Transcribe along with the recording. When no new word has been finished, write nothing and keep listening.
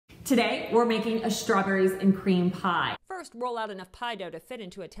Today, we're making a strawberries and cream pie. First, roll out enough pie dough to fit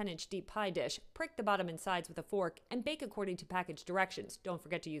into a 10-inch deep pie dish. Prick the bottom and sides with a fork and bake according to package directions. Don't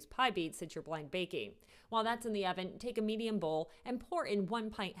forget to use pie beads since you're blind baking. While that's in the oven, take a medium bowl and pour in 1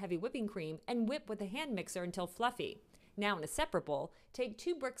 pint heavy whipping cream and whip with a hand mixer until fluffy. Now in a separate bowl, take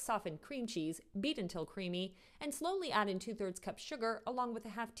 2 bricks softened cream cheese, beat until creamy, and slowly add in 2/3 cup sugar along with a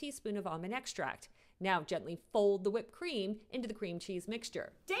half teaspoon of almond extract. Now gently fold the whipped cream into the cream cheese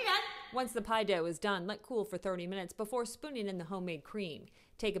mixture. Dana! Once the pie dough is done, let cool for 30 minutes before spooning in the homemade cream.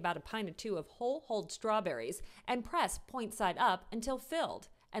 Take about a pint or 2 of whole hulled strawberries and press point side up until filled,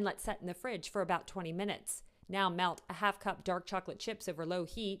 and let set in the fridge for about 20 minutes. Now melt a half cup dark chocolate chips over low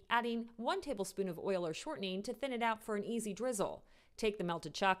heat, adding 1 tablespoon of oil or shortening to thin it out for an easy drizzle. Take the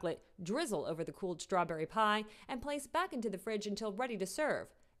melted chocolate, drizzle over the cooled strawberry pie, and place back into the fridge until ready to serve.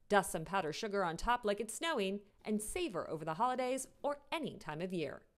 Dust some powdered sugar on top like it's snowing, and savor over the holidays or any time of year.